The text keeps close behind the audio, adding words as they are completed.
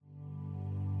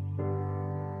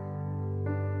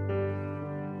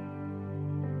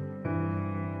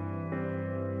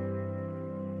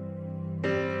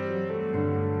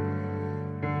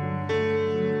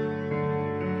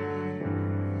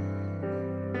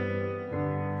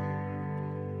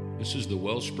This is the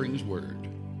Wellsprings Word.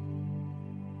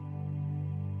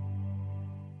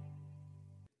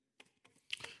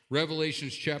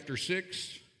 Revelations chapter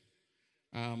 6.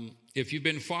 If you've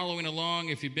been following along,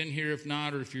 if you've been here, if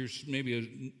not, or if you're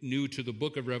maybe new to the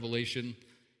book of Revelation,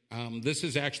 this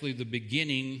is actually the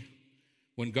beginning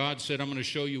when God said, I'm going to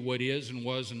show you what is and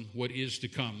was and what is to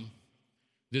come.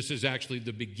 This is actually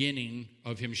the beginning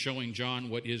of him showing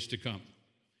John what is to come.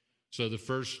 So the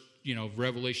first,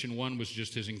 Revelation 1 was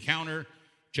just his encounter.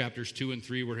 Chapters 2 and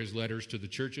 3 were his letters to the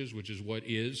churches, which is what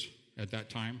is at that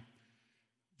time.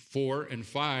 4 and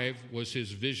 5 was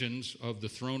his visions of the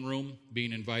throne room,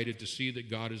 being invited to see that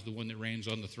God is the one that reigns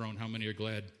on the throne. How many are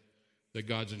glad that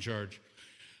God's in charge?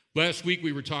 Last week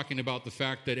we were talking about the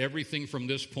fact that everything from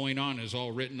this point on is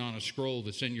all written on a scroll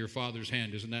that's in your Father's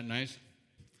hand. Isn't that nice?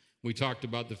 We talked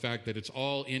about the fact that it's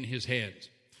all in his hands.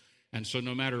 And so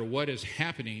no matter what is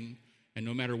happening and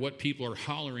no matter what people are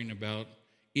hollering about,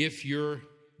 if you're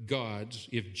God's,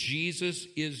 if Jesus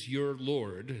is your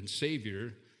Lord and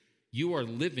Savior, you are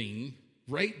living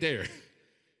right there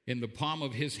in the palm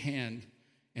of his hand.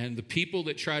 And the people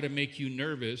that try to make you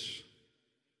nervous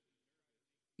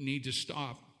need to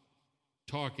stop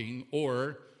talking,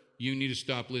 or you need to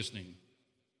stop listening,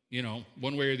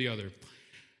 one way or the other.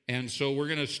 And so we're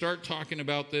going to start talking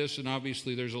about this, and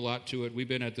obviously there's a lot to it. We've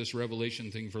been at this Revelation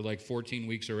thing for like 14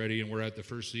 weeks already, and we're at the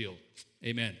first seal.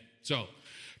 Amen. So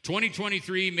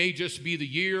 2023 may just be the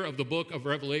year of the book of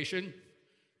Revelation,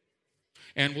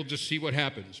 and we'll just see what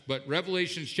happens. But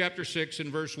Revelation chapter 6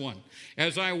 and verse 1.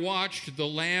 As I watched, the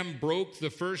Lamb broke the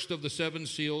first of the 7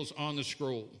 seals on the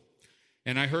scroll.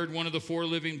 And I heard one of the 4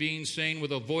 living beings saying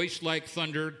with a voice like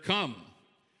thunder, "Come."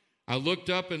 I looked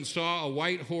up and saw a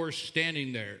white horse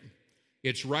standing there.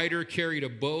 Its rider carried a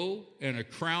bow, and a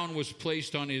crown was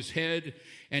placed on his head,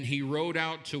 and he rode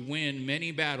out to win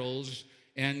many battles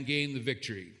and gain the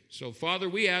victory. So, Father,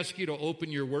 we ask you to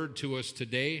open your word to us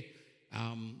today.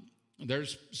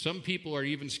 There's some people are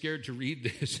even scared to read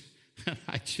this.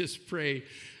 I just pray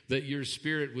that your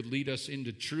Spirit would lead us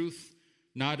into truth,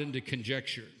 not into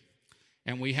conjecture.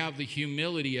 And we have the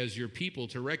humility as your people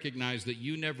to recognize that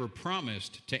you never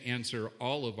promised to answer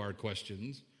all of our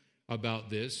questions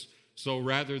about this. So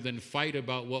rather than fight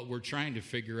about what we're trying to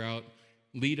figure out,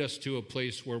 lead us to a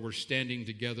place where we're standing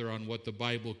together on what the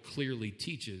Bible clearly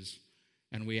teaches.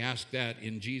 And we ask that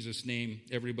in Jesus' name.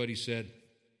 Everybody said,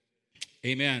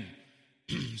 amen.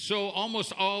 So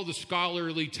almost all the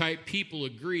scholarly type people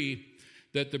agree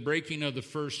that the breaking of the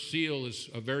first seal is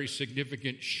a very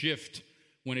significant shift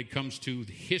when it comes to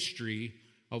the history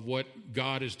of what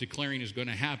God is declaring is going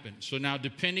to happen. So now,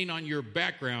 depending on your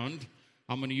background,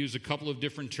 I'm going to use a couple of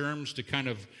different terms to kind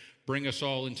of bring us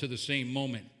all into the same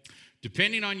moment.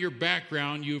 Depending on your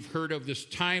background, you've heard of this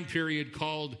time period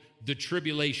called the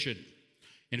tribulation.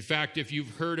 In fact, if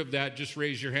you've heard of that, just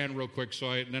raise your hand real quick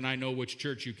and then I know which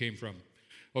church you came from.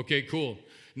 Okay, cool.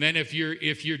 And then if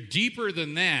you're deeper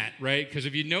than that, right? Because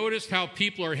if you noticed how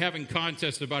people are having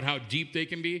contests about how deep they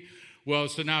can be, well,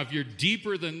 so now if you're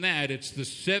deeper than that, it's the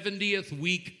 70th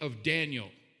week of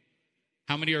Daniel.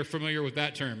 How many are familiar with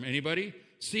that term? Anybody?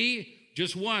 See?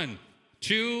 Just 1,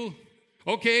 2.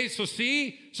 Okay, so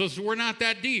see? So we're not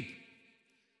that deep.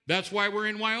 That's why we're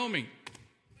in Wyoming.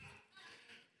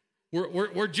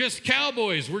 We're just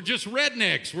cowboys. We're just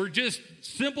rednecks. We're just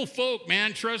simple folk,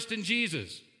 man. Trust in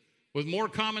Jesus with more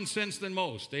common sense than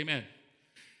most. Amen.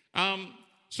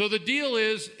 So the deal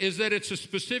is that it's a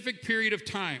specific period of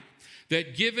time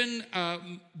that given,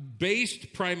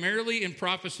 based primarily in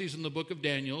prophecies in the book of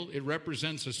Daniel, it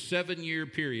represents a 7-year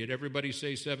period. Everybody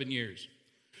say 7 years.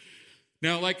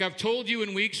 Now, like I've told you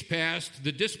in weeks past,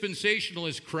 the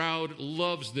dispensationalist crowd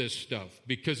loves this stuff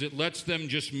because it lets them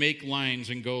just make lines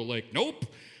and go like, nope,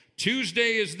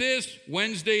 Tuesday is this,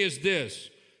 Wednesday is this.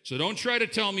 So don't try to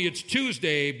tell me it's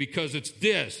Tuesday because it's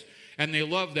this. And they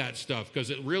love that stuff because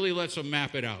it really lets them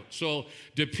map it out. So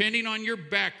depending on your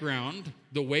background,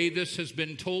 the way this has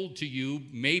been told to you,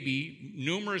 maybe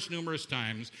numerous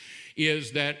times,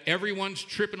 is that everyone's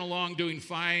tripping along doing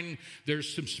fine.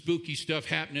 There's some spooky stuff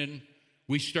happening.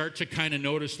 We start to kind of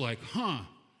notice like,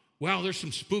 wow, there's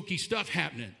some spooky stuff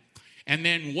happening. And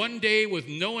then one day with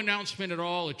no announcement at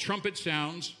all, a trumpet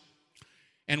sounds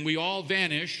and we all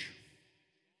vanish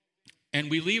and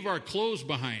we leave our clothes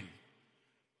behind,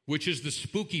 which is the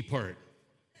spooky part,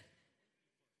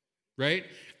 right?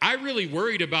 I really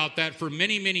worried about that for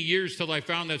many years till I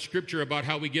found that scripture about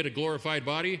how we get a glorified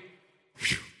body.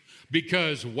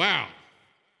 Because, wow,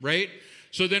 right?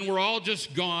 So then we're all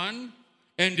just gone,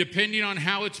 And depending on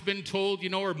how it's been told,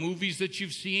 or movies that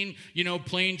you've seen,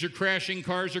 planes are crashing,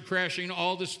 cars are crashing,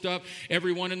 all this stuff.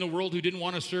 Everyone in the world who didn't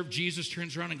want to serve Jesus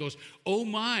turns around and goes, oh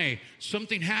my,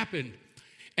 something happened.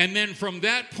 And then from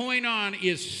that point on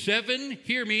is 7,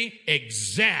 hear me,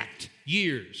 exact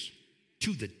years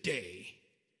to the day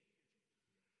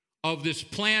of this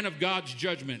plan of God's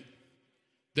judgment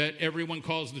that everyone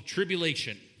calls the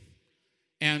tribulation.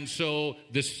 And so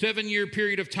the 7-year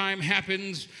period of time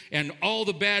happens, and all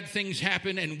the bad things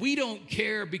happen, and we don't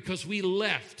care because we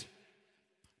left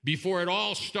before it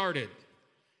all started.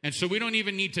 And so we don't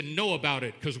even need to know about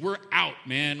it because we're out,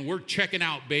 man. We're checking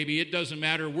out, baby. It doesn't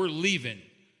matter. We're leaving.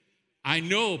 I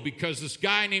know because this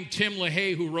guy named Tim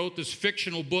LaHaye, who wrote this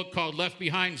fictional book called Left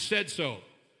Behind, said so.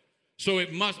 So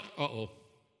it must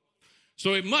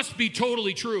be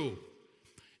totally true.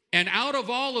 And out of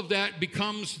all of that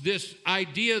becomes this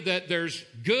idea that there's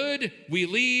good, we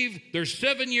leave, there's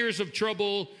 7 years of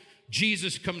trouble,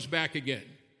 Jesus comes back again.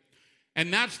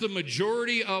 And that's the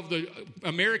majority of the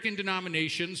American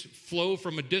denominations flow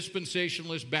from a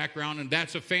dispensationalist background, and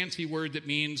that's a fancy word that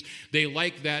means they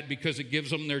like that because it gives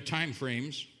them their time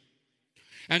frames.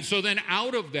 And so then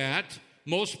out of that,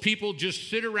 most people just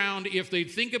sit around, if they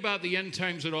think about the end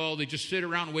times at all, they just sit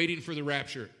around waiting for the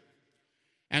rapture.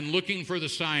 And looking for the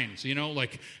signs,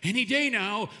 like any day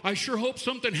now, I sure hope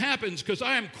something happens because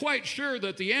I am quite sure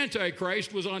that the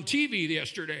Antichrist was on TV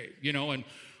yesterday, and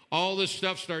all this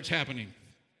stuff starts happening.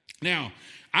 Now,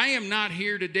 I am not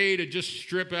here today to just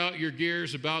strip out your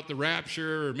gears about the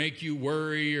rapture or make you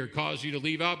worry or cause you to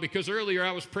leave out, because earlier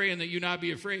I was praying that you not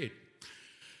be afraid.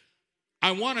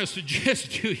 I want to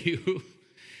suggest to you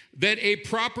that a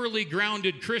properly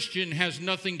grounded Christian has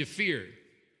nothing to fear.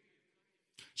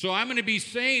 So I'm going to be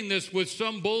saying this with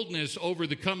some boldness over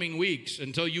the coming weeks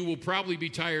until you will probably be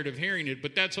tired of hearing it,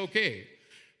 but that's okay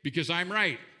because I'm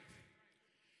right.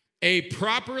 A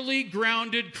properly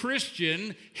grounded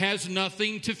Christian has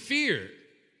nothing to fear,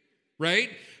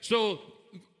 right? So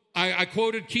I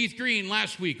quoted Keith Green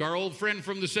last week, our old friend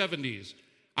from the 70s.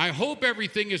 I hope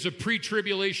everything is a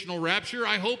pre-tribulational rapture.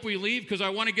 I hope we leave because I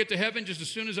want to get to heaven just as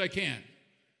soon as I can.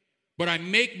 But I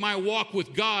make my walk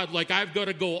with God like I've got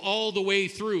to go all the way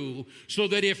through so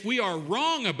that if we are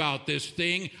wrong about this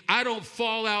thing, I don't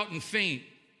fall out and faint.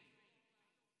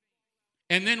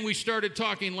 And then we started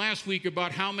talking last week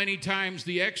about how many times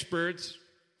the experts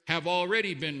have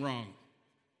already been wrong.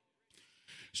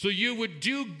 So you would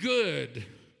do good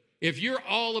if you're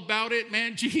all about it,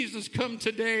 man, Jesus, come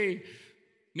today.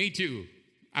 Me too.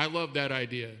 I love that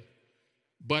idea.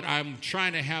 But I'm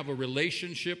trying to have a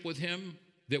relationship with him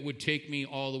that would take me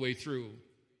all the way through.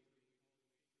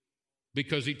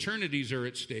 Because eternities are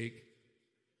at stake.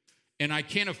 And I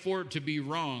can't afford to be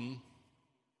wrong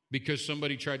because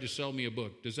somebody tried to sell me a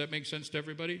book. Does that make sense to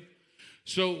everybody?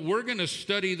 So we're going to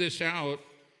study this out,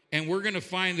 and we're going to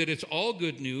find that it's all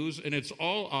good news, and it's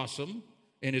all awesome,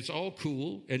 and it's all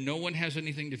cool, and no one has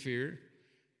anything to fear.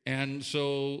 And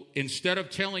so instead of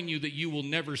telling you that you will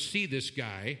never see this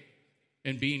guy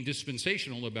and being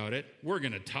dispensational about it, we're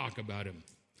going to talk about him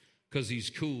because he's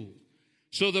cool.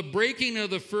 So the breaking of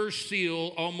the first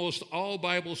seal, almost all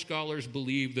Bible scholars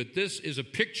believe that this is a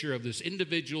picture of this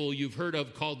individual you've heard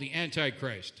of called the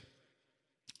Antichrist.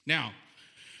 Now,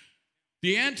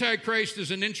 the Antichrist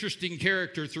is an interesting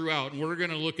character throughout, and we're going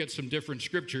to look at some different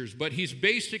scriptures, but he's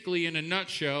basically, in a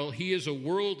nutshell, he is a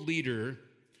world leader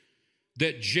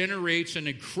that generates an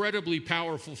incredibly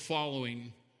powerful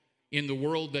following in the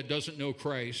world that doesn't know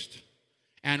Christ,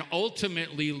 and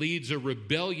ultimately leads a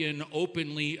rebellion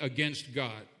openly against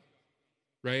God,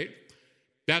 right?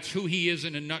 That's who he is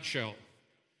in a nutshell.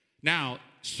 Now,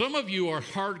 some of you are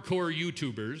hardcore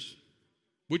YouTubers,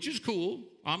 which is cool.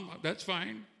 That's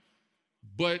fine.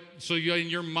 But so in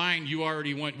your mind, you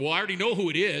already went, well, I already know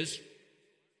who it is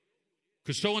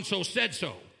because so-and-so said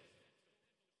so.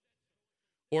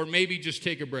 Or maybe just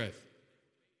take a breath.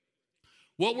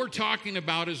 What we're talking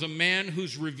about is a man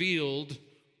who's revealed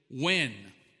when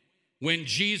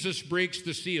Jesus breaks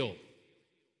the seal.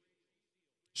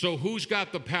 So who's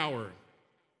got the power?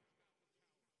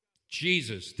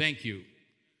 Jesus, thank you.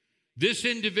 This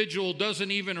individual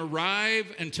doesn't even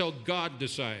arrive until God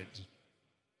decides.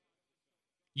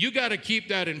 You got to keep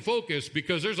that in focus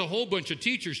because there's a whole bunch of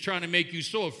teachers trying to make you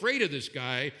so afraid of this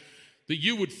guy that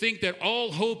you would think that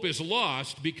all hope is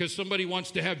lost because somebody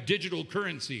wants to have digital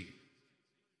currency.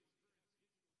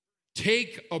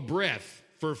 Take a breath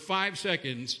for 5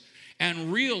 seconds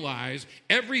and realize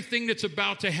everything that's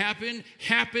about to happen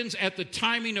happens at the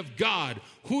timing of God.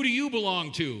 Who do you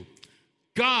belong to?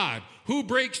 God. Who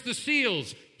breaks the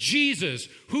seals? Jesus.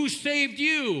 Who saved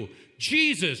you?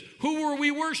 Jesus. Who were we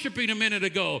worshiping a minute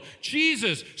ago?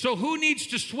 Jesus. So who needs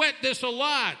to sweat this a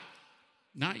lot?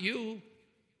 Not you.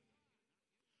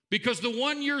 Because the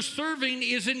one you're serving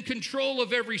is in control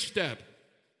of every step.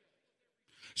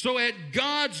 So at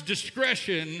God's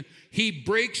discretion, he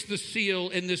breaks the seal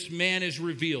and this man is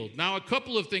revealed. Now, a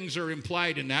couple of things are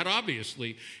implied in that,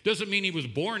 obviously. Doesn't mean he was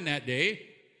born that day.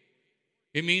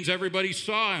 It means everybody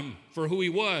saw him for who he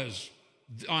was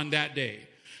on that day.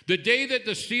 The day that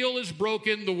the seal is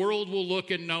broken, the world will look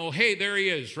and know, hey, there he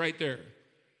is, right there.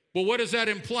 Well, what does that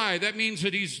imply? That means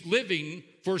that he's living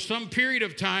for some period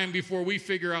of time before we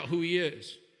figure out who he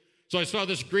is. So I saw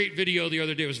this great video the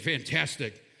other day. It was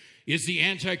fantastic. Is the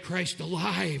Antichrist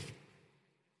alive?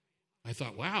 I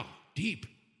thought, wow, deep.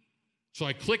 So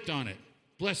I clicked on it.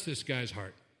 Bless this guy's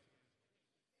heart.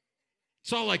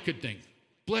 That's all I could think.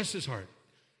 Bless his heart.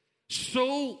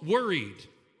 So worried.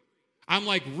 I'm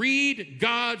like, read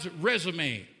God's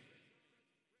resume.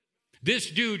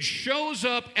 This dude shows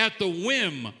up at the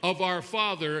whim of our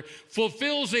Father,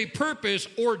 fulfills a purpose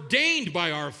ordained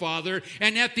by our Father,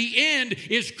 and at the end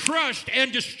is crushed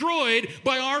and destroyed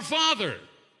by our Father.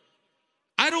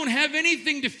 I don't have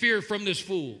anything to fear from this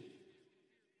fool.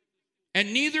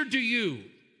 And neither do you.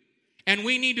 And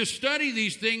we need to study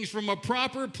these things from a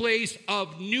proper place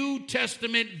of New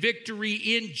Testament victory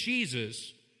in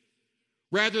Jesus,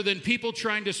 rather than people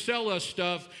trying to sell us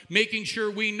stuff, making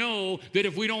sure we know that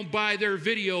if we don't buy their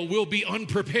video, we'll be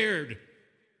unprepared.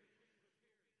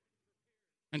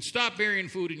 And stop burying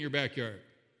food in your backyard.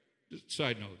 Just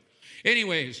side note.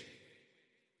 Anyways,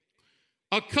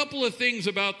 a couple of things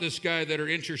about this guy that are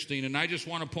interesting, and I just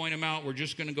want to point them out. We're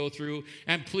just going to go through.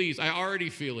 And please, I already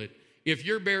feel it. If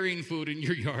you're burying food in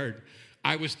your yard,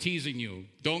 I was teasing you.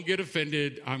 Don't get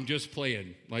offended. I'm just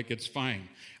playing. Like, it's fine.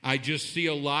 I just see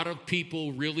a lot of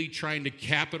people really trying to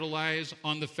capitalize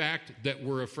on the fact that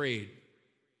we're afraid.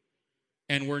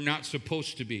 And we're not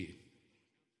supposed to be.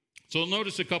 So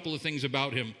notice a couple of things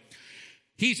about him.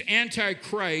 He's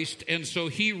Antichrist, and so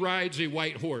he rides a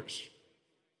white horse,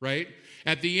 right?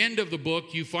 At the end of the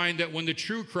book, you find that when the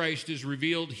true Christ is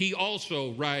revealed, he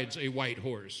also rides a white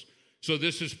horse. So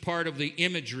this is part of the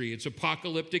imagery. It's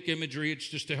apocalyptic imagery. It's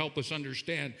just to help us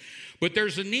understand. But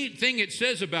there's a neat thing it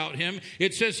says about him.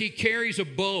 It says he carries a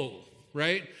bow,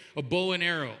 right? A bow and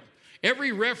arrow.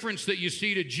 Every reference that you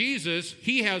see to Jesus,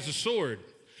 he has a sword.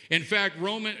 In fact,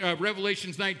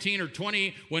 Revelations 19 or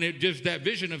 20, when it gives that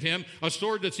vision of him, a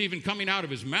sword that's even coming out of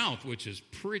his mouth, which is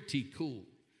pretty cool.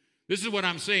 This is what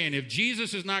I'm saying. If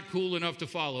Jesus is not cool enough to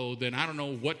follow, then I don't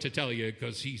know what to tell you,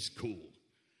 because he's cool.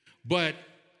 But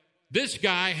this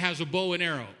guy has a bow and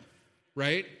arrow,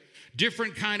 right?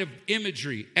 Different kind of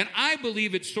imagery. And I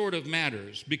believe it sort of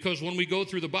matters, because when we go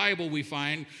through the Bible, we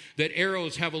find that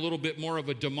arrows have a little bit more of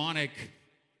a demonic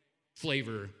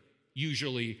flavor,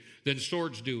 usually, than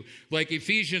swords do. Like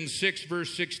Ephesians 6,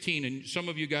 verse 16, and some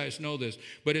of you guys know this,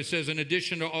 but it says, in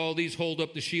addition to all these, hold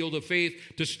up the shield of faith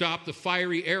to stop the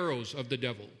fiery arrows of the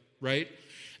devil, right?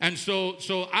 And so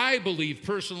I believe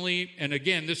personally, and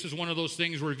again, this is one of those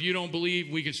things where if you don't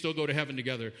believe, we can still go to heaven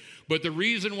together. But the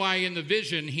reason why in the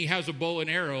vision he has a bow and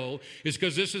arrow is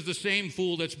because this is the same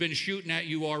fool that's been shooting at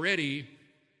you already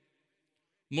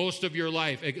most of your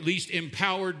life, at least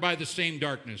empowered by the same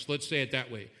darkness. Let's say it that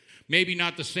way. Maybe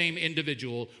not the same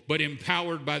individual, but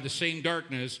empowered by the same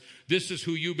darkness. This is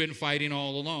who you've been fighting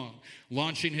all along,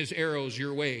 launching his arrows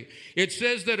your way. It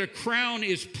says that a crown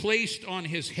is placed on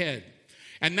his head.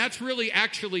 And that's really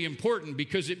actually important,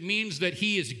 because it means that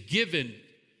he is given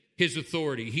his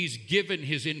authority. He's given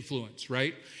his influence,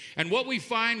 right? And what we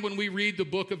find when we read the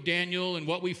book of Daniel, and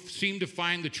what we seem to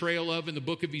find the trail of in the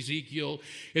book of Ezekiel,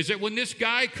 is that when this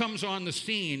guy comes on the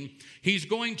scene, he's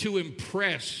going to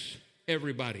impress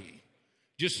everybody.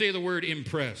 Just say the word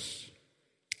impress.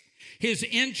 His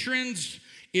entrance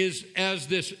is as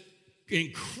this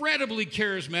incredibly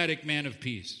charismatic man of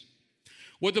peace.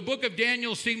 What the book of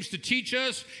Daniel seems to teach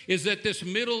us is that this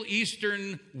Middle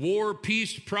Eastern war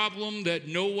peace problem that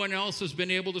no one else has been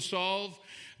able to solve,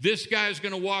 this guy's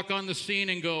going to walk on the scene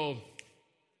and go,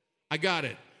 I got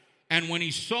it. And when he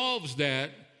solves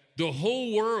that, the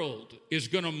whole world is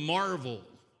going to marvel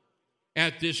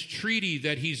at this treaty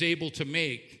that he's able to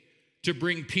make to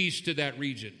bring peace to that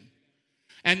region.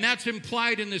 And that's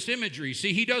implied in this imagery.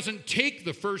 See, he doesn't take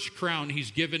the first crown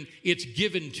he's given, it's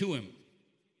given to him,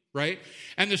 right?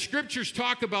 And the scriptures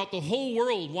talk about the whole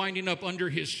world winding up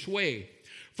under his sway.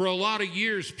 For a lot of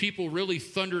years, people really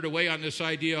thundered away on this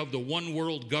idea of the one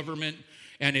world government,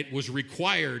 and it was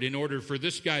required in order for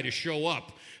this guy to show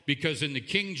up, because in the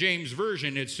King James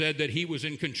Version, it said that he was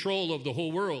in control of the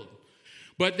whole world.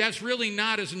 But that's really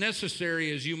not as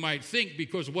necessary as you might think,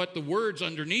 because what the words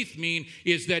underneath mean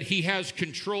is that he has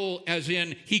control, as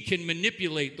in he can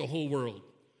manipulate the whole world.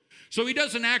 So he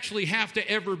doesn't actually have to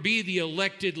ever be the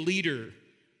elected leader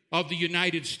of the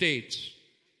United States.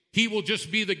 He will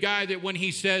just be the guy that when he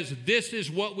says, this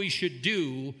is what we should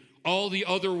do, all the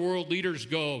other world leaders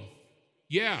go,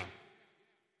 yeah,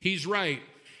 he's right,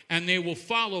 and they will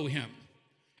follow him.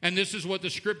 And this is what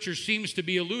the scripture seems to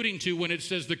be alluding to when it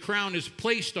says the crown is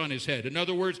placed on his head. In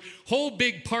other words, whole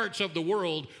big parts of the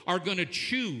world are going to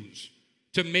choose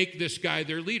to make this guy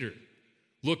their leader.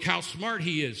 Look how smart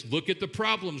he is. Look at the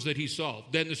problems that he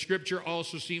solved. Then the scripture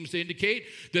also seems to indicate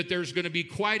that there's going to be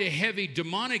quite a heavy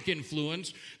demonic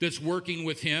influence that's working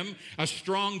with him, a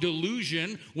strong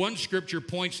delusion. One scripture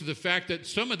points to the fact that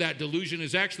some of that delusion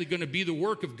is actually going to be the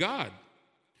work of God.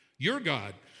 Your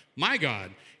God, my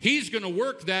God. He's going to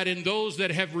work that in those that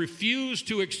have refused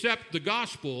to accept the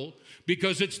gospel,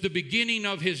 because it's the beginning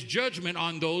of his judgment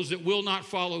on those that will not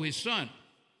follow his son.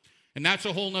 And that's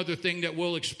a whole other thing that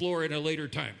we'll explore at a later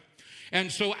time.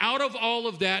 And so out of all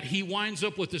of that, he winds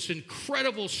up with this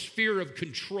incredible sphere of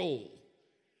control.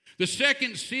 The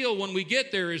second seal, when we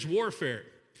get there, is warfare.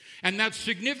 And that's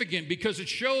significant because it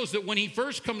shows that when he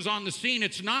first comes on the scene,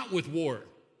 it's not with war.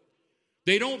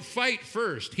 They don't fight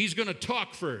first. He's going to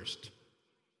talk first.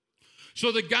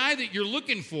 So the guy that you're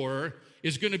looking for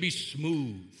is going to be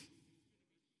smooth,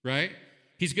 right?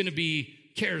 He's going to be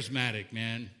charismatic,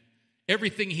 man.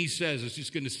 Everything he says is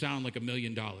just going to sound like $1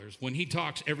 million. When he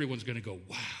talks, everyone's going to go,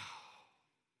 wow.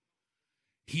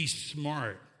 He's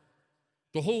smart.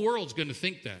 The whole world's going to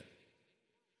think that.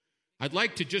 I'd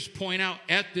like to just point out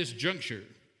at this juncture,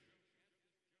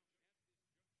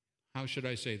 how should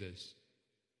I say this?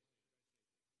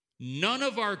 None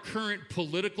of our current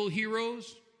political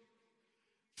heroes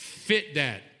fit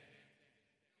that.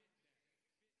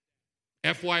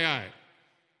 FYI.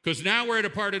 Because now we're at a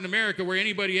part in America where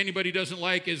anybody doesn't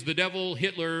like is the devil,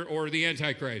 Hitler, or the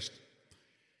Antichrist.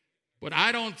 But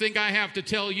I don't think I have to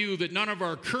tell you that none of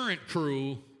our current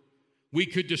crew we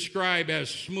could describe as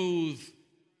smooth,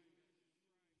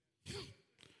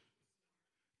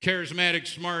 charismatic,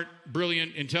 smart,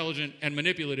 brilliant, intelligent, and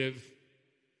manipulative.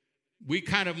 We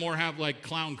kind of more have like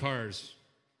clown cars,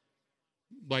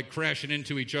 like crashing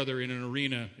into each other in an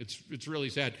arena. It's really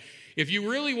sad. If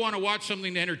you really want to watch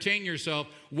something to entertain yourself,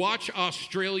 watch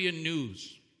Australian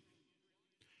news,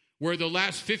 where the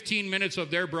last 15 minutes of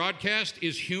their broadcast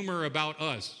is humor about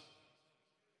us.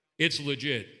 It's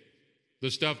legit,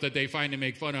 the stuff that they find to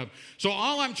make fun of. So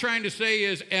all I'm trying to say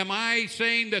is, am I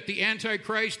saying that the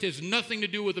Antichrist has nothing to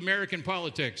do with American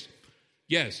politics?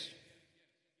 Yes,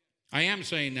 I am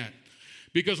saying that.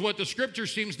 Because what the scripture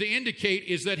seems to indicate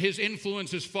is that his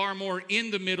influence is far more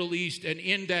in the Middle East and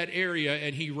in that area,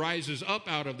 and he rises up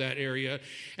out of that area.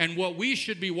 And what we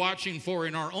should be watching for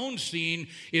in our own scene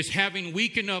is having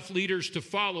weak enough leaders to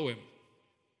follow him.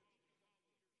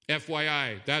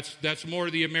 FYI, that's more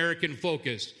the American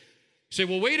focus. Say,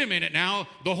 well, wait a minute now,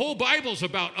 the whole Bible's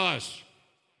about us.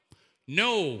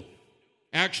 No,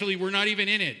 actually, we're not even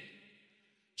in it.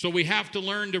 So we have to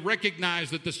learn to recognize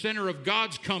that the center of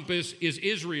God's compass is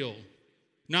Israel,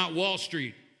 not Wall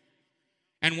Street.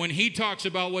 And when he talks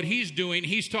about what he's doing,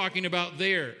 he's talking about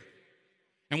there.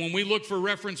 And when we look for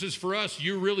references for us,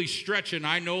 you're really stretching.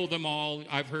 I know them all.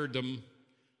 I've heard them.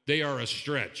 They are a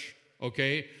stretch,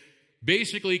 okay?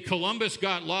 Basically, Columbus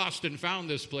got lost and found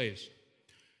this place.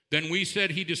 Then we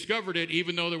said he discovered it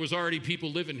even though there was already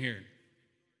people living here.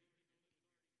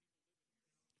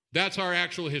 That's our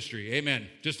actual history. Amen.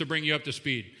 Just to bring you up to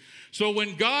speed. So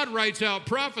when God writes out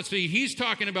prophecy, he's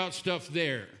talking about stuff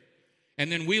there.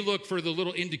 And then we look for the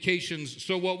little indications.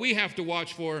 So what we have to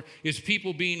watch for is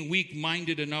people being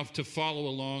weak-minded enough to follow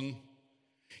along.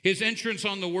 His entrance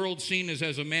on the world scene is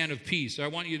as a man of peace. I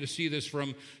want you to see this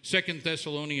from 2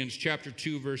 Thessalonians chapter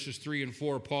 2, verses 3 and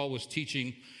 4. Paul was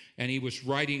teaching, and he was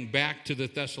writing back to the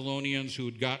Thessalonians who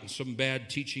had gotten some bad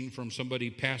teaching from somebody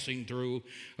passing through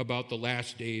about the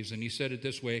last days. And he said it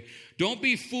this way: don't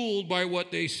be fooled by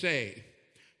what they say.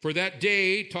 For that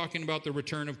day, talking about the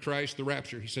return of Christ, the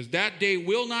rapture, he says, that day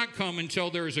will not come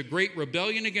until there is a great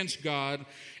rebellion against God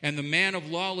and the man of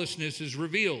lawlessness is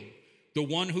revealed, the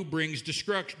one who brings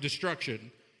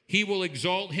destruction. He will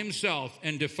exalt himself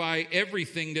and defy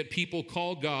everything that people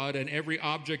call God and every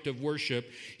object of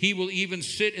worship. He will even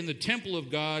sit in the temple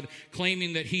of God,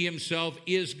 claiming that he himself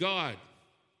is God.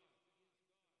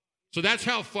 So that's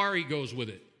how far he goes with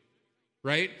it,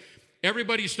 right?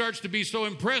 Everybody starts to be so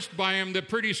impressed by him that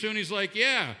pretty soon he's like,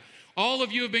 yeah, all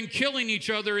of you have been killing each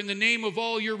other in the name of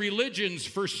all your religions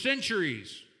for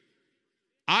centuries.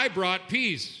 I brought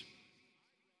peace.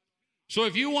 So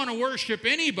if you want to worship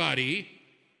anybody,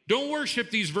 don't worship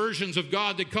these versions of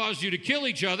God that caused you to kill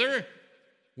each other.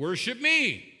 Worship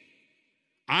me.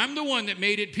 I'm the one that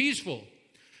made it peaceful.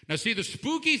 Now see, the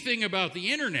spooky thing about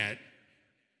the internet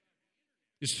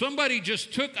is somebody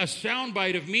just took a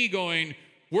soundbite of me going,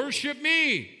 worship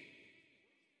me.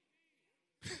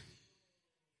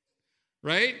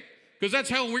 Right? Because that's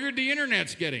how weird the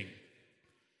internet's getting.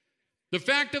 The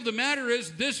fact of the matter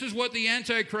is, this is what the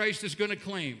Antichrist is going to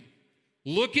claim.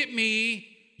 Look at me.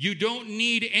 You don't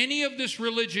need any of this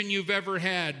religion you've ever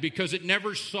had because it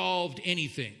never solved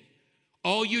anything.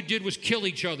 All you did was kill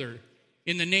each other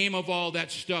in the name of all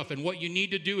that stuff. And what you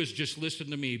need to do is just listen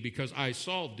to me because I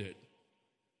solved it.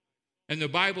 And the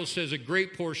Bible says a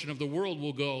great portion of the world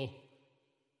will go,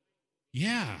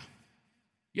 yeah,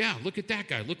 look at that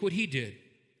guy. Look what he did.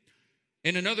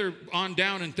 And another on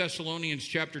down in Thessalonians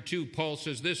chapter 2, Paul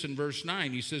says this in verse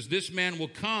 9. He says, this man will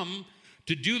come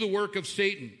to do the work of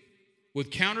Satan with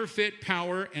counterfeit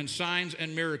power and signs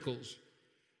and miracles.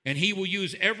 And he will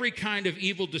use every kind of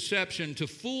evil deception to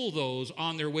fool those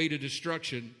on their way to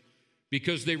destruction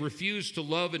because they refuse to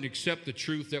love and accept the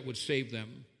truth that would save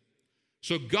them.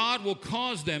 So God will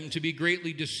cause them to be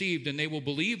greatly deceived, and they will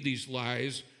believe these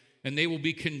lies, and they will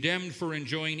be condemned for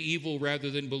enjoying evil rather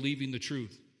than believing the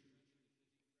truth.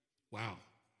 Wow.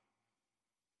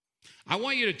 I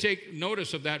want you to take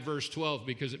notice of that verse 12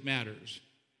 because it matters.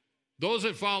 Those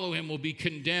that follow him will be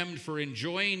condemned for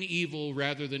enjoying evil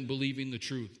rather than believing the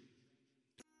truth.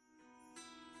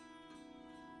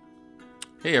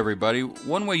 Hey everybody,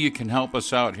 one way you can help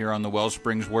us out here on the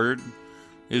Wellsprings Word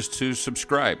is to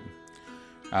subscribe.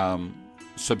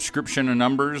 Subscription and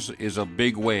numbers is a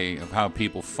big way of how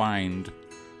people find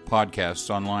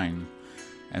podcasts online.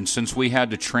 And since we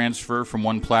had to transfer from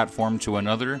one platform to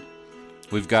another,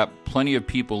 we've got plenty of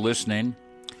people listening,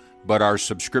 but our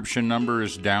subscription number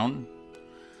is down.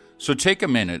 So take a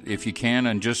minute, if you can,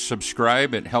 and just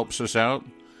subscribe. It helps us out.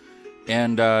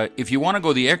 And if you want to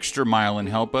go the extra mile and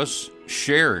help us,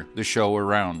 share the show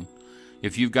around.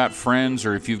 If you've got friends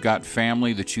or if you've got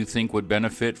family that you think would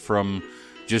benefit from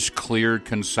just clear,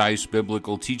 concise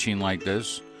biblical teaching like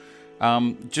this,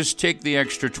 just take the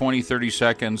extra 20, 30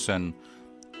 seconds and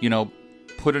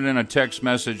put it in a text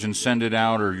message and send it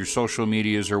out, or your social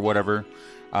medias or whatever.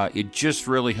 It just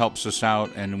really helps us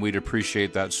out, and we'd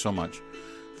appreciate that so much.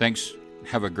 Thanks.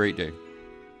 Have a great day.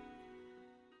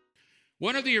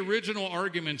 One of the original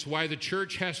arguments why the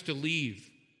church has to leave,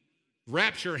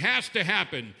 rapture has to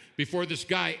happen before this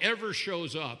guy ever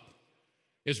shows up,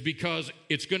 is because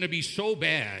it's going to be so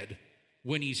bad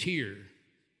when he's here.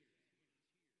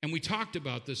 And we talked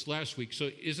about this last week. So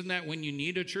isn't that when you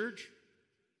need a church?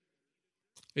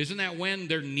 Isn't that when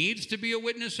there needs to be a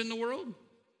witness in the world?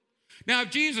 Now, if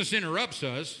Jesus interrupts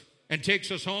us and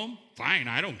takes us home, fine,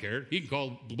 I don't care. He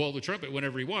can blow the trumpet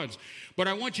whenever he wants. But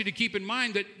I want you to keep in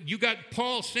mind that you got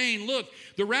Paul saying, look,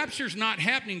 the rapture's not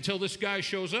happening until this guy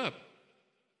shows up.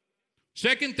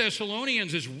 2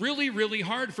 Thessalonians is really, really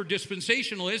hard for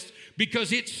dispensationalists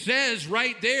because it says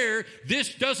right there,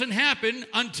 this doesn't happen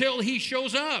until he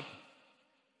shows up.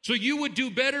 So you would do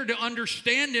better to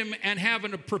understand him and have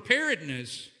a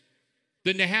preparedness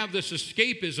than to have this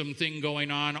escapism thing going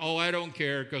on. Oh, I don't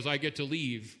care because I get to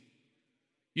leave.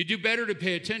 You do better to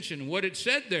pay attention. What it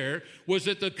said there was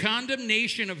that the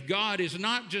condemnation of God is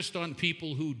not just on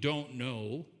people who don't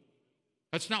know.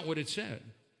 That's not what it said.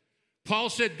 Paul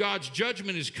said God's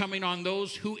judgment is coming on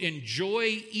those who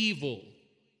enjoy evil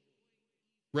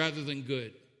rather than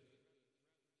good.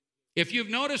 If you've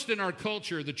noticed in our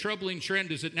culture, the troubling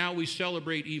trend is that now we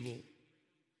celebrate evil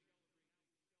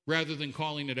rather than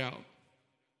calling it out.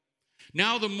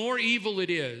 Now, the more evil it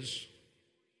is,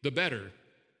 the better.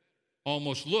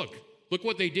 Almost look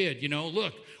what they did,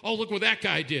 look what that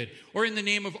guy did. Or in the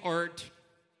name of art,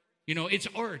 it's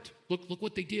art. Look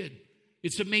what they did.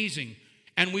 It's amazing.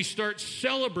 And we start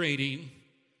celebrating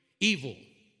evil.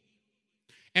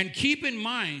 And keep in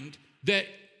mind that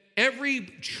every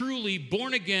truly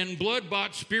born-again,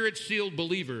 blood-bought, spirit-sealed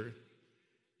believer,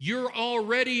 you're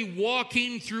already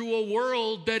walking through a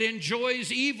world that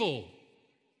enjoys evil.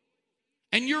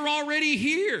 And you're already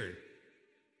here.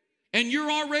 And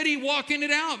you're already walking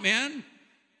it out, man.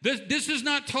 This is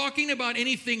not talking about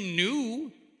anything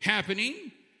new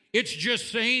happening. It's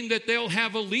just saying that they'll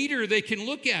have a leader they can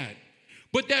look at.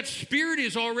 But that spirit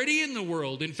is already in the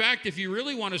world. In fact, if you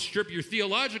really want to strip your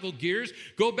theological gears,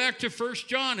 go back to 1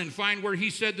 John and find where he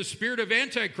said the spirit of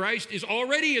Antichrist is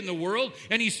already in the world,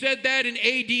 and he said that in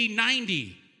AD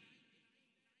 90.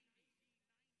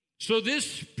 So this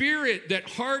spirit that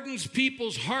hardens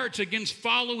people's hearts against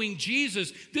following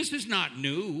Jesus, this is not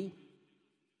new.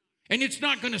 And it's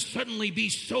not going to suddenly be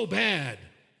so bad.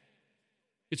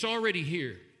 It's already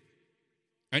here.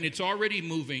 And it's already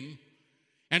moving.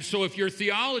 And so if your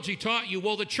theology taught you,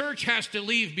 well, the church has to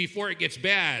leave before it gets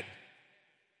bad.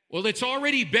 Well, it's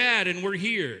already bad and we're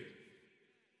here.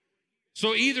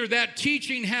 So either that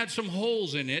teaching had some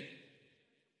holes in it,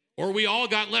 or we all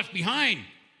got left behind.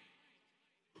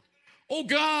 Oh,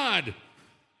 God.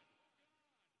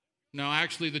 No,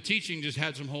 actually, the teaching just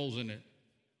had some holes in it.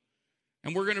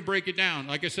 And we're going to break it down.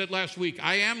 Like I said last week,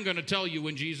 I am going to tell you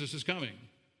when Jesus is coming.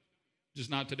 Just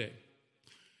not today.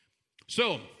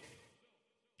 So,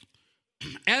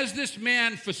 as this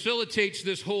man facilitates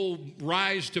this whole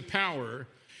rise to power,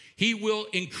 he will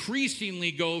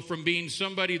increasingly go from being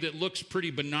somebody that looks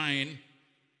pretty benign.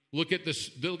 Look at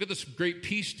this great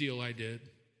peace deal I did.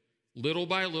 Little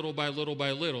by little by little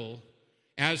by little,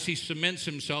 as he cements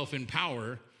himself in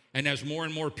power, and as more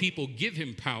and more people give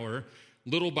him power,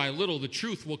 little by little, the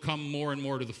truth will come more and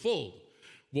more to the fold.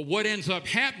 But what ends up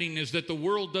happening is that the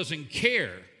world doesn't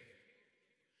care.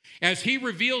 As he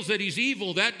reveals that he's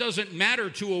evil, that doesn't matter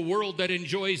to a world that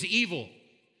enjoys evil.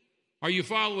 Are you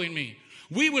following me?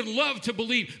 We would love to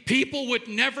believe people would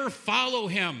never follow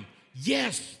him.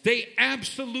 Yes, they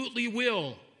absolutely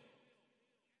will.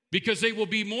 Because they will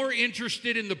be more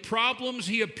interested in the problems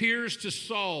he appears to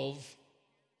solve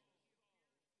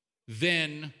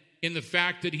than in the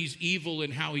fact that he's evil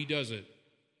and how he does it.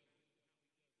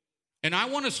 And I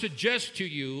want to suggest to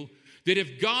you that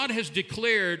if God has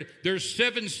declared there's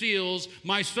 7 seals,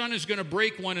 my son is going to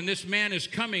break one and this man is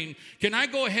coming, can I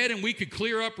go ahead and we could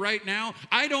clear up right now?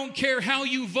 I don't care how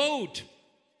you vote.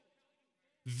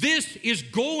 This is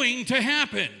going to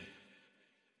happen.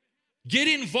 Get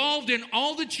involved in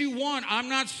all that you want. I'm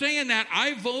not saying that.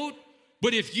 I vote.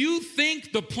 But if you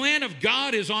think the plan of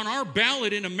God is on our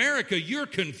ballot in America, you're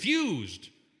confused.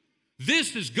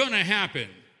 This is going to happen.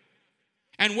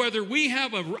 And whether we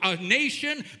have a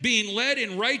nation being led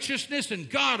in righteousness, and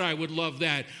God, I would love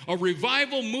that, a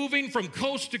revival moving from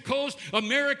coast to coast,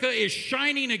 America is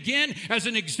shining again as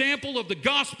an example of the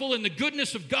gospel and the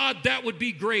goodness of God, that would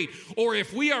be great. Or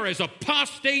if we are as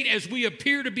apostate as we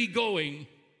appear to be going,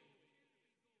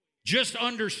 just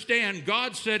understand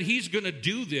God said he's going to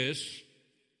do this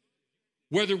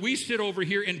whether we sit over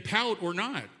here and pout or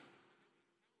not.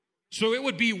 So it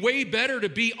would be way better to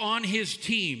be on his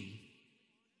team.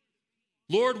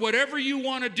 Lord, whatever you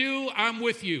want to do, I'm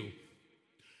with you.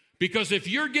 Because if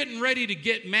you're getting ready to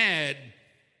get mad,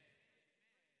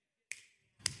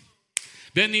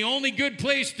 then the only good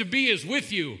place to be is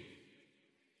with you.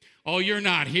 Oh, you're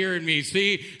not hearing me.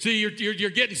 See, you're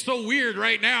getting so weird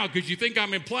right now because you think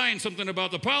I'm implying something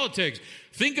about the politics.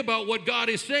 Think about what God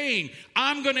is saying.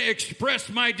 I'm going to express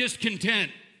my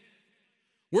discontent.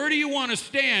 Where do you want to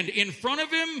stand? In front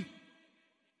of him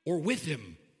or with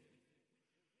him?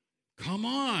 Come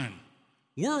on.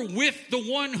 We're with the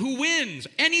one who wins.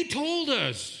 And he told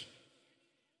us.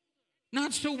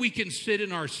 Not so we can sit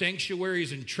in our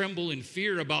sanctuaries and tremble in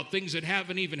fear about things that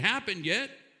haven't even happened yet.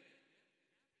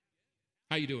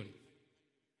 How you doing?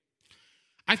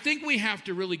 I think we have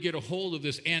to really get a hold of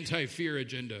this anti-fear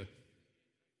agenda.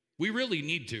 We really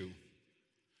need to.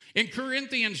 In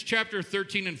Corinthians chapter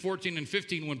 13 and 14 and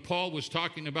 15, when Paul was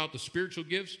talking about the spiritual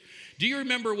gifts, do you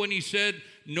remember when he said,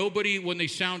 nobody, when they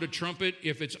sound a trumpet,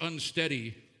 if it's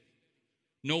unsteady,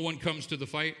 no one comes to the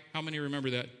fight? How many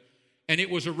remember that? And it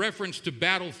was a reference to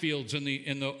battlefields in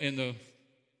the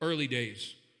early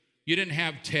days. You didn't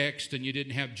have text and you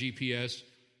didn't have GPS.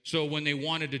 So when they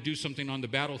wanted to do something on the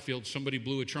battlefield, somebody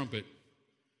blew a trumpet.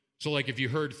 So like if you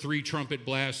heard 3 trumpet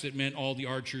blasts, it meant all the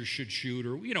archers should shoot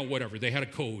or, whatever. They had a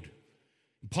code.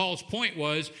 Paul's point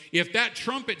was, if that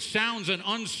trumpet sounds an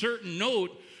uncertain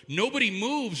note, nobody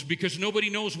moves because nobody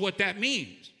knows what that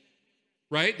means.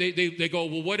 Right? They go,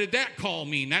 well, what did that call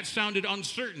mean? That sounded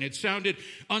uncertain. It sounded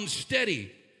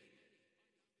unsteady.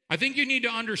 I think you need to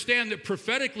understand that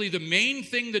prophetically, the main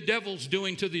thing the devil's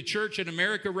doing to the church in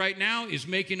America right now is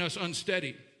making us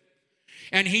unsteady.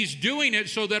 And he's doing it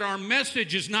so that our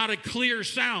message is not a clear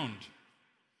sound.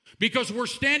 Because we're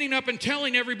standing up and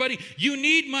telling everybody, you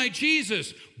need my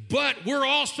Jesus, but we're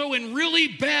also in really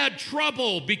bad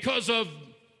trouble because of,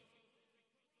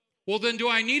 well, then do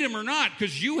I need him or not?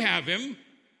 Because you have him,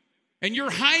 and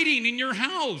you're hiding in your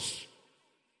house.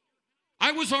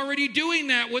 I was already doing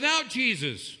that without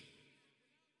Jesus.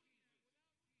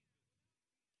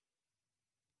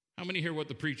 How many hear what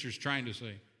the preacher's trying to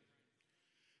say?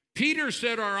 Peter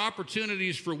said our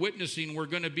opportunities for witnessing were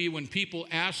going to be when people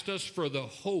asked us for the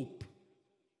hope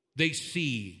they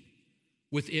see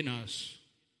within us.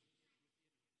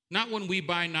 Not when we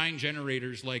buy 9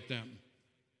 generators like them.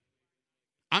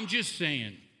 I'm just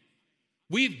saying,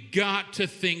 We've got to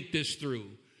think this through.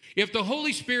 If the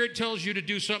Holy Spirit tells you to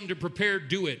do something to prepare,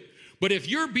 do it. But if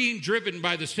you're being driven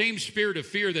by the same spirit of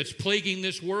fear that's plaguing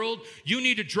this world, you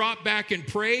need to drop back and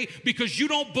pray, because you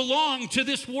don't belong to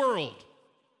this world.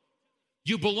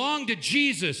 You belong to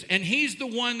Jesus, and he's the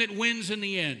one that wins in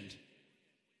the end.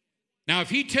 Now, if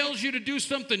he tells you to do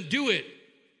something, do it.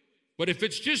 But if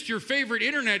it's just your favorite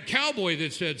internet cowboy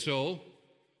that said so,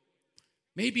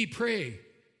 maybe pray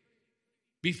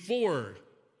before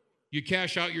you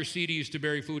cash out your CDs to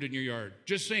bury food in your yard.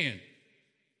 Just saying.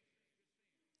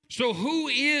 So who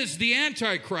is the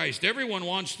Antichrist? Everyone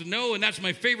wants to know, and that's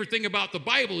my favorite thing about the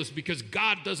Bible, is because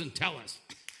God doesn't tell us.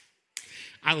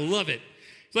 I love it.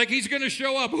 It's like he's going to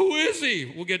show up. Who is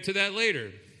he? We'll get to that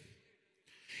later.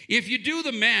 If you do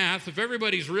the math, if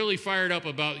everybody's really fired up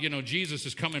about, Jesus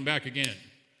is coming back again,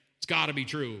 it's got to be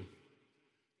true,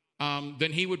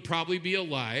 then he would probably be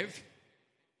alive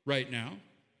right now.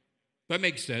 That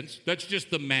makes sense. That's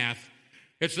just the math.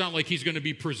 It's not like he's going to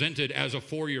be presented as a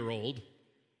 4-year-old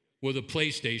with a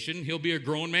PlayStation. He'll be a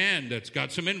grown man that's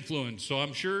got some influence. So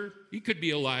I'm sure he could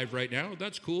be alive right now.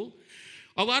 That's cool.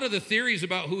 A lot of the theories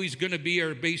about who he's going to be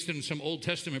are based in some Old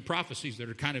Testament prophecies that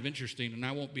are kind of interesting, and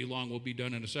I won't be long. We'll be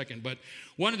done in a second. But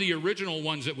one of the original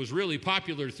ones that was really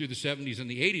popular through the 70s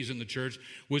and the 80s in the church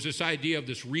was this idea of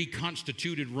this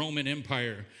reconstituted Roman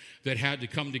Empire that had to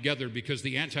come together because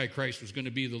the Antichrist was going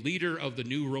to be the leader of the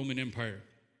new Roman Empire.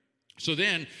 So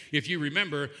then, if you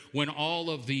remember, when all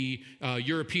of the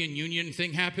European Union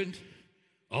thing happened,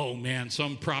 oh, man,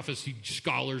 some prophecy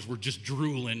scholars were just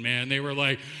drooling, man. They were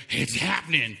like, it's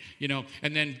happening,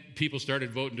 And then people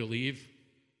started voting to leave.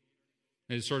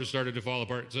 And it sort of started to fall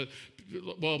apart. So,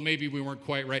 well, maybe we weren't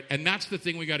quite right. And that's the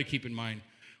thing we got to keep in mind.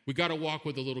 We got to walk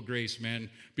with a little grace, man,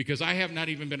 because I have not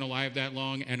even been alive that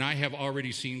long, and I have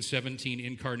already seen 17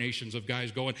 incarnations of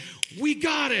guys going, we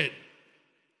got it.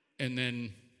 And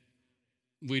then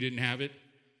we didn't have it.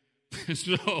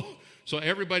 So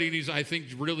everybody needs, I think,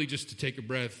 really just to take a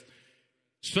breath.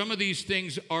 Some of these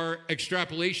things are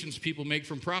extrapolations people make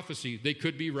from prophecy. They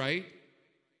could be right.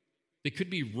 They could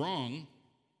be wrong.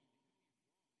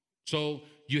 So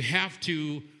you have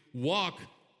to walk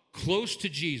close to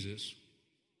Jesus.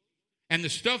 And the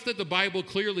stuff that the Bible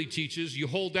clearly teaches, you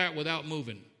hold that without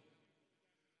moving.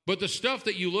 But the stuff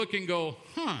that you look and go,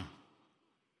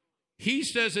 he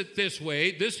says it this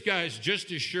way. This guy's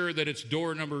just as sure that it's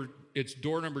door number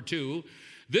 2.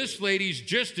 This lady's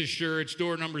just as sure it's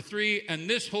door number 3. And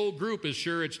this whole group is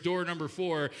sure it's door number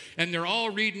 4. And they're all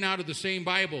reading out of the same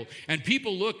Bible. And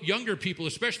people look, younger people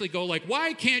especially, go like,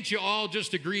 why can't you all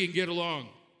just agree and get along?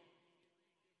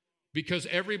 Because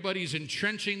everybody's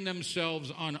entrenching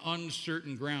themselves on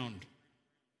uncertain ground.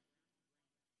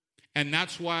 And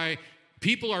that's why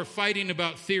people are fighting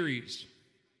about theories.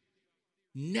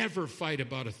 Never fight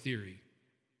about a theory.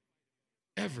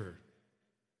 Ever.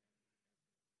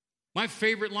 My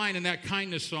favorite line in that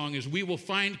kindness song is, we will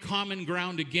find common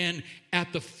ground again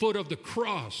at the foot of the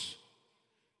cross.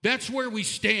 That's where we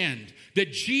stand.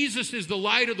 That Jesus is the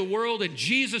light of the world, and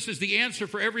Jesus is the answer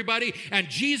for everybody, and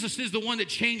Jesus is the one that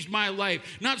changed my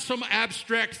life. Not some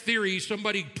abstract theory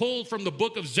somebody pulled from the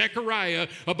book of Zechariah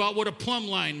about what a plumb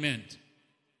line meant.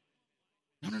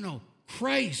 No.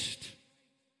 Christ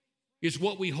is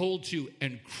what we hold to,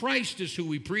 and Christ is who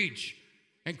we preach,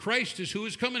 and Christ is who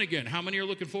is coming again. How many are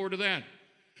looking forward to that?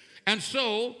 And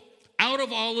so, out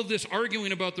of all of this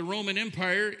arguing about the Roman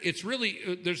Empire, it's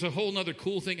really, there's a whole other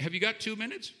cool thing. Have you got 2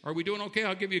 minutes? Are we doing okay?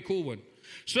 I'll give you a cool one.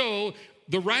 So,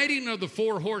 the riding of the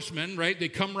Four Horsemen, right? They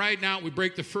come riding out. We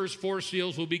break the first 4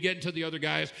 seals. We'll be getting to the other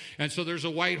guys. And so there's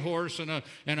a white horse and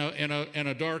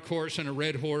a dark horse and a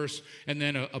red horse, and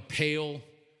then a pale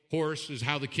horse is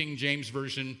how the King James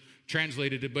Version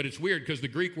translated it. But it's weird because the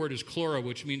Greek word is chlora,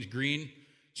 which means green.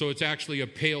 So it's actually a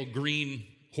pale green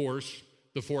horse,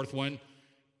 the 4th one.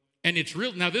 And it's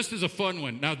real. Now, this is a fun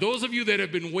one. Now, those of you that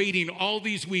have been waiting all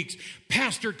these weeks,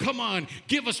 Pastor, come on,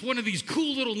 give us one of these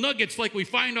cool little nuggets like we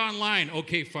find online.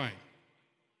 Okay, fine.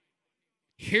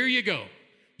 Here you go.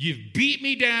 You've beat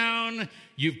me down.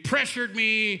 You've pressured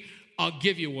me. I'll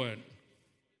give you one.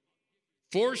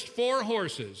 Forced 4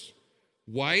 horses.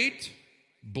 White,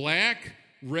 black,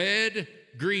 red,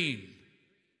 green.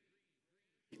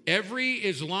 Every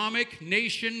Islamic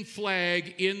nation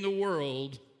flag in the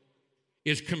world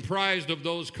is comprised of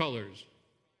those colors.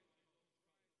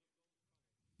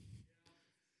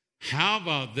 How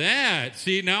about that?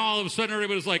 See, now all of a sudden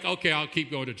everybody's like, okay, I'll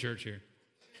keep going to church here.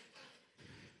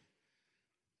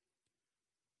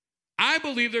 I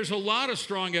believe there's a lot of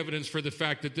strong evidence for the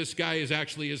fact that this guy is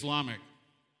actually Islamic.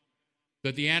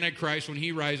 That the Antichrist, when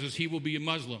he rises, he will be a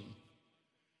Muslim.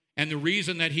 And the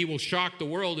reason that he will shock the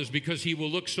world is because he will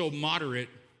look so moderate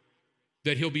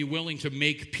that he'll be willing to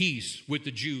make peace with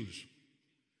the Jews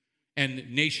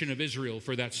and nation of Israel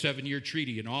for that 7-year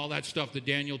treaty and all that stuff that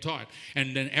Daniel taught.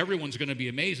 And then everyone's going to be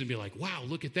amazed and be like, wow,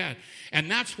 look at that. And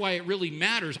that's why it really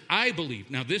matters, I believe.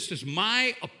 Now, this is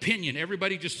my opinion.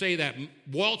 Everybody just say that.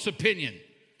 Walt's opinion.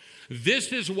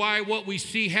 This is why what we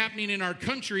see happening in our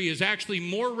country is actually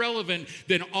more relevant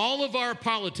than all of our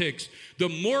politics. The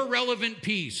more relevant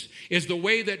piece is the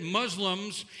way that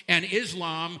Muslims and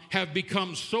Islam have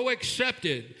become so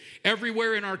accepted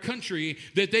everywhere in our country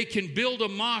that they can build a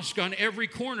mosque on every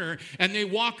corner and they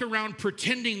walk around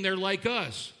pretending they're like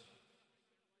us.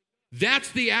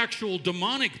 That's the actual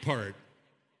demonic part.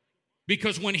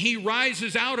 Because when he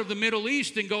rises out of the Middle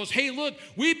East and goes, hey, look,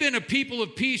 we've been a people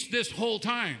of peace this whole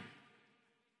time.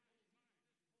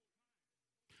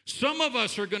 Some of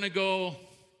us are going to go,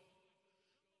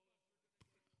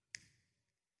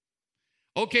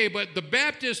 okay, but the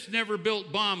Baptists never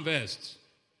built bomb vests.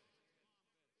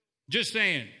 Just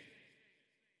saying.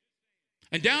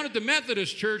 And down at the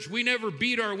Methodist Church, we never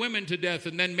beat our women to death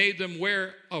and then made them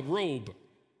wear a robe.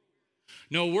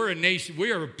 No, we're a nation,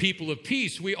 we are a people of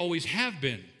peace. We always have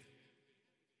been.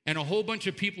 And a whole bunch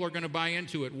of people are going to buy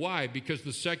into it. Why? Because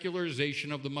the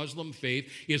secularization of the Muslim faith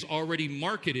is already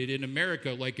marketed in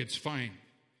America like it's fine.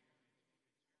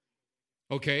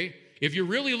 Okay? If you're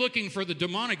really looking for the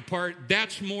demonic part,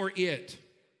 that's more it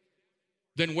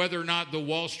than whether or not the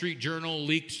Wall Street Journal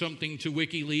leaked something to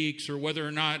WikiLeaks or whether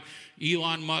or not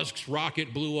Elon Musk's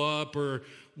rocket blew up or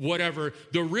whatever.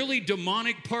 The really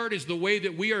demonic part is the way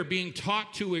that we are being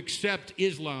taught to accept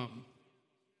Islam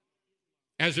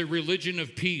as a religion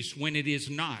of peace when it is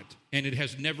not, and it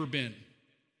has never been.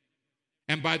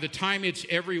 And by the time it's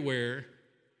everywhere,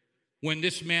 when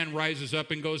this man rises up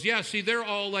and goes, yeah, see, they're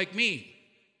all like me.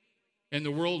 And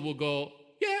the world will go,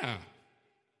 yeah,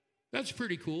 that's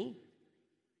pretty cool.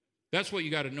 That's what you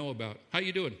got to know about. How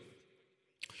you doing?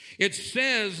 It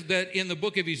says that in the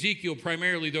book of Ezekiel,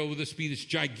 primarily, though, this be this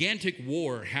gigantic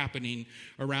war happening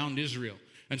around Israel.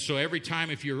 And so every time,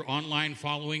 if you're online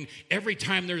following, every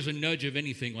time there's a nudge of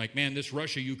anything, like, man, this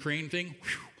Russia-Ukraine thing,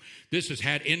 whew, this has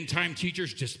had end-time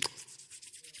teachers just,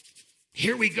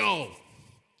 here we go.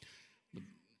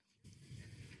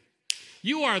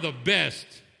 You are the best.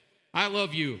 I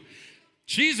love you.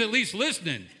 She's at least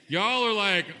listening. Y'all are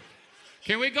like,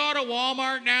 can we go to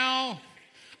Walmart now?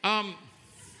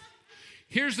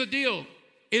 Here's the deal,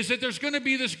 is that there's going to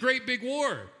be this great big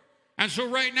war. And so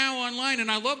right now online, and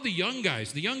I love the young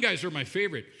guys. The young guys are my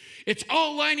favorite. It's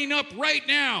all lining up right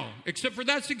now, except for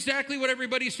that's exactly what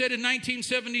everybody said in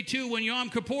 1972 when Yom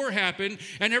Kippur happened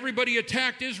and everybody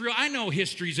attacked Israel. I know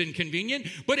history's inconvenient,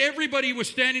 but everybody was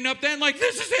standing up then like,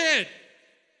 this is it.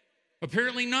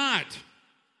 Apparently not.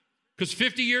 Because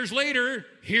 50 years later,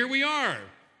 here we are.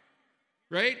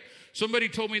 Right? Somebody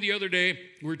told me the other day,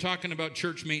 we were talking about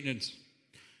church maintenance.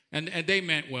 And they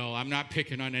meant well. I'm not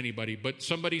picking on anybody. But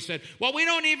somebody said, well, we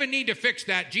don't even need to fix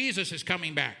that. Jesus is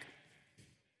coming back.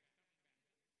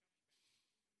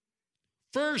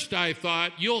 First, I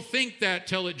thought, you'll think that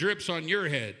till it drips on your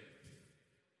head.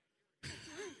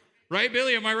 Right,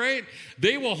 Billy? Am I right?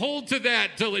 They will hold to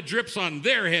that till it drips on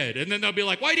their head. And then they'll be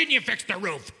like, why didn't you fix the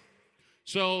roof?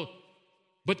 So,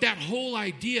 but that whole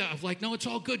idea of like, no, it's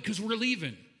all good because we're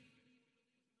leaving.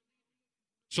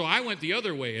 So I went the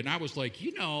other way, and I was like,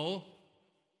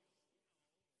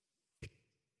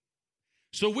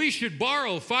 so we should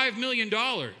borrow $5 million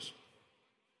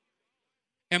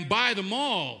and buy the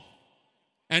mall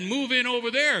and move in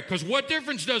over there, because what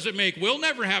difference does it make? We'll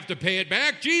never have to pay it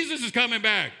back. Jesus is coming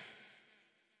back.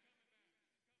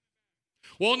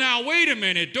 Well, now, wait a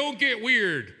minute. Don't get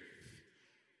weird.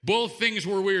 Both things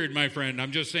were weird, my friend.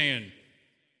 I'm just saying.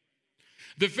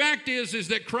 The fact is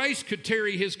that Christ could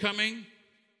tarry his coming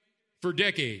for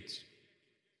decades.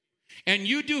 And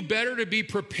you do better to be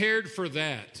prepared for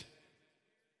that.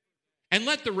 And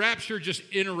let the rapture just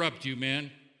interrupt you,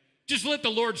 man. Just let the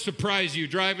Lord surprise you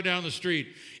driving down the street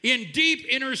in deep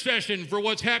intercession for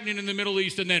what's happening in the Middle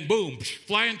East, and then boom,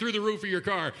 flying through the roof of your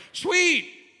car. Sweet!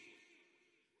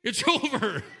 It's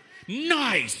over.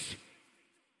 Nice.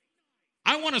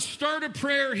 I want to start a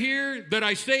prayer here that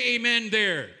I say amen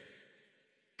there.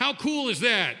 How cool is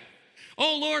that?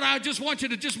 Oh, Lord, I just want you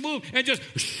to just move and just,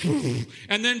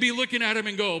 and then be looking at him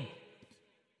and go,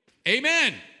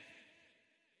 amen.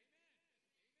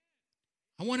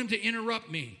 I want him to interrupt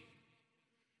me.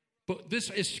 But this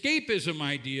escapism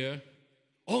idea,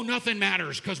 oh, nothing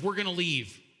matters because we're going to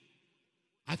leave.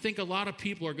 I think a lot of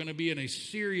people are going to be in a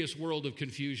serious world of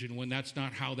confusion when that's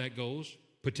not how that goes,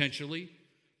 potentially.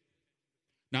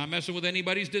 Not messing with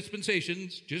anybody's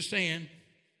dispensations, just saying.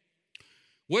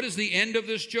 What is the end of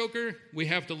this joker? We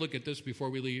have to look at this before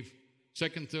we leave.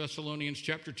 2 Thessalonians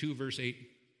chapter 2, verse 8.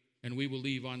 And we will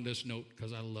leave on this note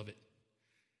because I love it.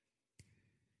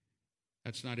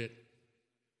 That's not it.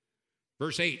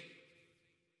 Verse 8.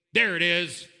 There it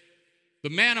is. The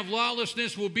man of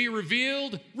lawlessness will be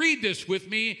revealed. Read this with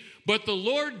me. But the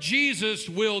Lord Jesus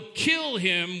will kill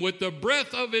him with the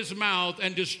breath of his mouth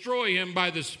and destroy him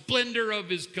by the splendor of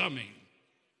his coming.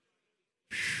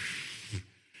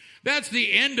 That's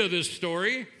the end of this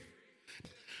story.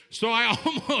 So I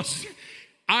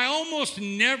almost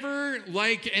never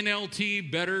like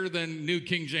NLT better than New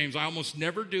King James. I almost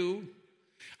never do.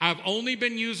 I've only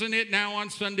been using it now on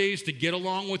Sundays to get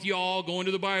along with y'all going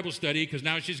to the Bible study because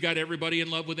now she's got everybody in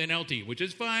love with NLT, which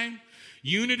is fine.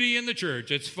 Unity in the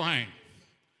church, it's fine.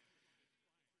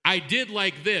 I did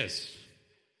like this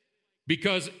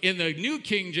because in the New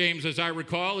King James, as I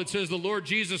recall, it says the Lord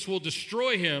Jesus will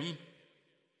destroy him,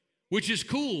 which is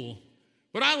cool,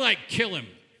 but I like kill him.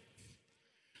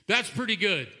 That's pretty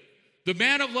good. The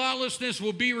man of lawlessness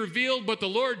will be revealed, but the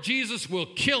Lord Jesus will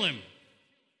kill him.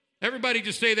 Everybody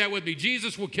just say that with me.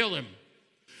 Jesus will kill him.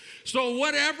 So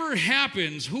whatever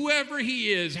happens, whoever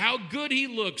he is, how good he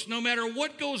looks, no matter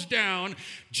what goes down,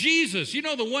 Jesus, you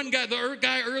know the one guy, the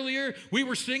guy earlier we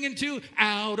were singing to,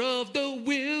 out of the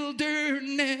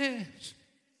wilderness.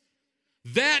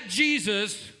 That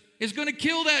Jesus is going to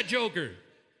kill that joker.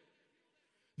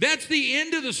 That's the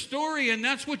end of the story, and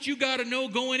that's what you got to know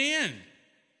going in.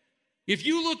 If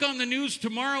you look on the news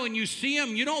tomorrow and you see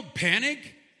him, you don't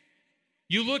panic.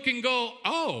 You look and go,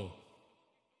 oh,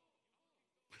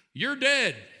 you're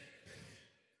dead.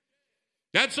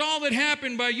 That's all that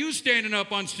happened by you standing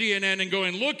up on CNN and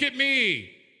going, look at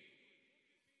me.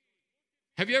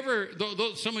 Have you ever,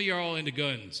 some of you are all into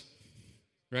guns,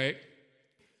 right?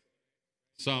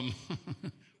 Some,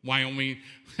 Wyoming,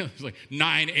 there's like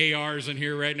 9 ARs in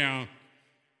here right now,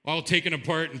 all taken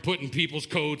apart and put in people's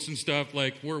coats and stuff,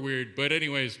 like we're weird. But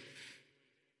anyways,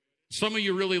 some of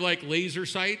you really like laser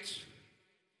sights.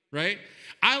 Right?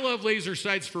 I love laser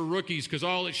sights for rookies because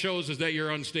all it shows is that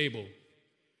you're unstable.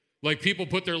 Like people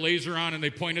put their laser on and they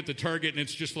point at the target and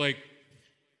it's just like,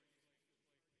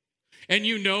 and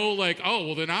you know like, oh,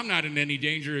 well then I'm not in any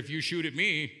danger if you shoot at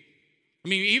me. I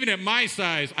mean, even at my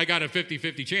size, I got a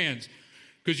 50-50 chance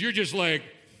because you're just like,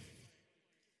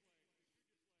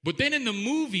 but then in the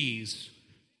movies,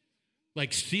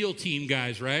 like SEAL team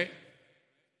guys, right?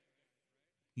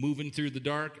 Moving through the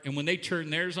dark. And when they turn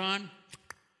theirs on,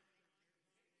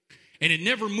 and it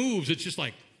never moves. It's just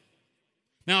like,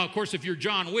 now, of course, if you're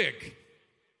John Wick,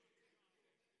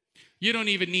 you don't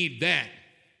even need that.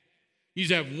 You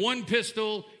just have one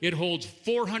pistol. It holds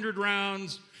 400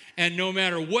 rounds. And no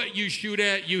matter what you shoot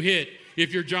at, you hit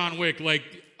if you're John Wick. Like,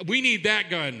 we need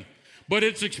that gun. But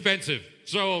it's expensive.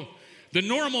 So the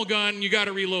normal gun, you got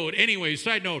to reload. Anyway,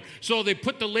 side note. So they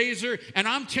put the laser. And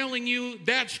I'm telling you,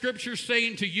 that scripture's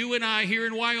saying to you and I here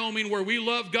in Wyoming where we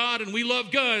love God and we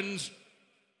love guns,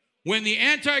 when the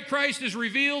Antichrist is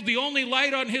revealed, the only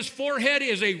light on his forehead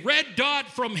is a red dot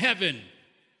from heaven.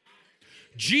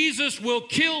 Jesus will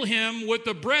kill him with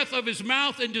the breath of his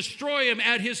mouth and destroy him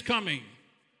at his coming.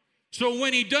 So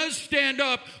when he does stand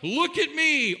up, look at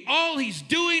me. All he's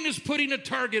doing is putting a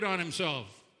target on himself.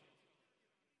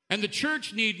 And the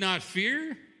church need not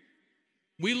fear.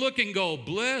 We look and go,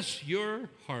 bless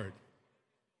your heart.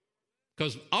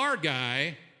 Because our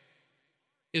guy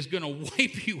is going to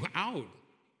wipe you out.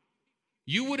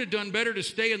 You would have done better to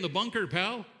stay in the bunker,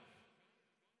 pal.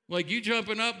 Like you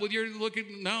jumping up with your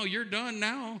looking, no, you're done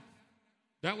now.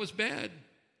 That was bad.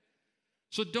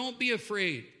 So don't be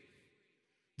afraid.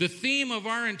 The theme of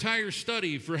our entire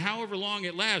study for however long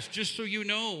it lasts, just so you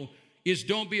know, is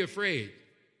don't be afraid.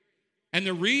 And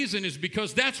the reason is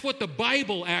because that's what the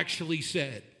Bible actually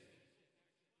said.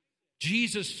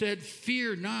 Jesus said,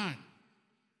 fear not.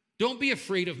 Don't be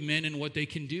afraid of men and what they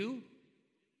can do.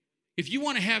 If you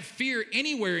want to have fear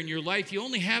anywhere in your life, you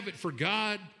only have it for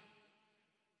God.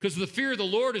 Because the fear of the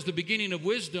Lord is the beginning of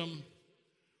wisdom.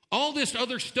 All this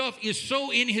other stuff is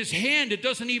so in his hand, it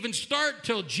doesn't even start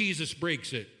till Jesus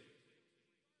breaks it.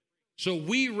 So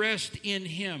we rest in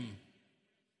him.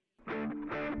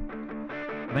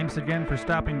 Thanks again for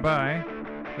stopping by.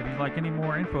 If you'd like any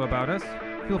more info about us,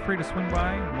 feel free to swing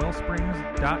by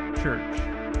wellsprings.church.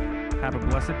 Have a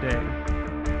blessed day.